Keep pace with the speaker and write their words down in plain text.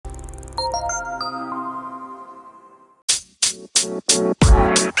Hey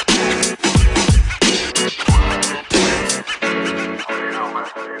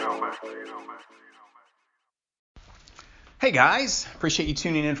guys, appreciate you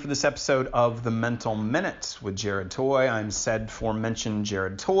tuning in for this episode of The Mental Minute with Jared Toy. I'm said aforementioned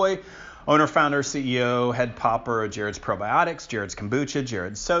Jared Toy, owner, founder, CEO, head popper of Jared's Probiotics, Jared's Kombucha,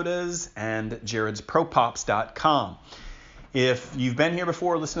 Jared's Sodas, and jaredspropops.com. If you've been here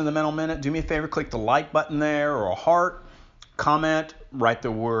before, listen to The Mental Minute, do me a favor, click the like button there or a heart, comment, write the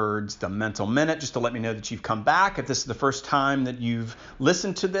words The Mental Minute just to let me know that you've come back. If this is the first time that you've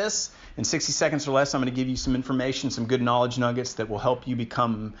listened to this, in 60 seconds or less, I'm going to give you some information, some good knowledge nuggets that will help you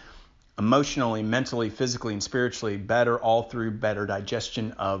become emotionally, mentally, physically, and spiritually better, all through better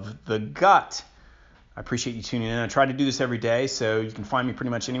digestion of the gut. I appreciate you tuning in. I try to do this every day, so you can find me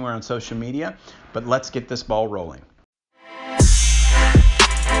pretty much anywhere on social media, but let's get this ball rolling.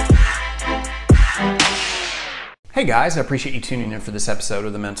 Hey guys, I appreciate you tuning in for this episode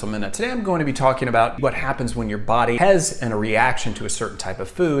of The Mental Minute. Today I'm going to be talking about what happens when your body has a reaction to a certain type of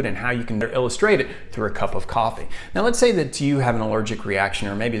food and how you can illustrate it through a cup of coffee. Now let's say that you have an allergic reaction,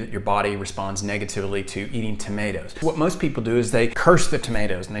 or maybe that your body responds negatively to eating tomatoes. What most people do is they curse the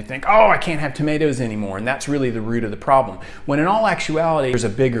tomatoes and they think, oh, I can't have tomatoes anymore, and that's really the root of the problem. When in all actuality, there's a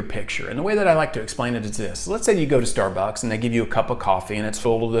bigger picture. And the way that I like to explain it is this. Let's say you go to Starbucks and they give you a cup of coffee and it's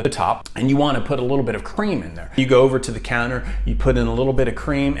full to the top, and you want to put a little bit of cream in there. You go over to the counter, you put in a little bit of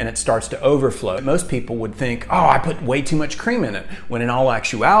cream and it starts to overflow. Most people would think, oh, I put way too much cream in it, when in all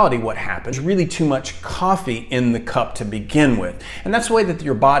actuality what happens is really too much coffee in the cup to begin with. And that's the way that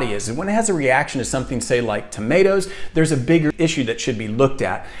your body is. And when it has a reaction to something, say like tomatoes, there's a bigger issue that should be looked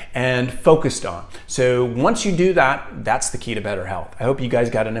at and focused on. So once you do that, that's the key to better health. I hope you guys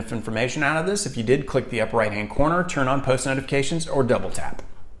got enough information out of this. If you did, click the upper right hand corner, turn on post notifications, or double tap.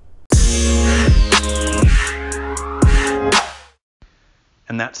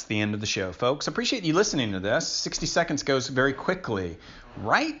 And that's the end of the show, folks. Appreciate you listening to this. 60 seconds goes very quickly,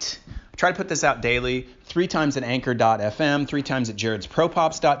 right? I try to put this out daily, 3 times at anchor.fm, 3 times at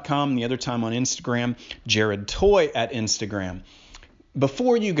jaredspropops.com, the other time on Instagram, Jared Toy at Instagram.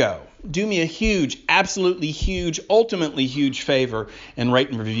 Before you go, do me a huge, absolutely huge, ultimately huge favor and rate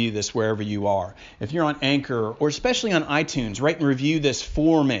and review this wherever you are. If you're on Anchor or especially on iTunes, rate and review this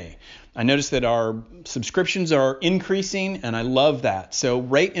for me. I noticed that our subscriptions are increasing, and I love that. So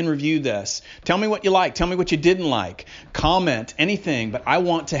rate and review this. Tell me what you like. Tell me what you didn't like. Comment, anything. But I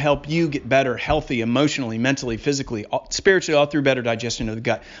want to help you get better, healthy, emotionally, mentally, physically, spiritually, all through better digestion of the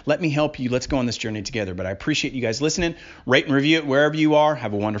gut. Let me help you. Let's go on this journey together. But I appreciate you guys listening. Rate and review it wherever you are.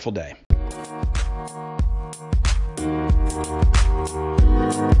 Have a wonderful day.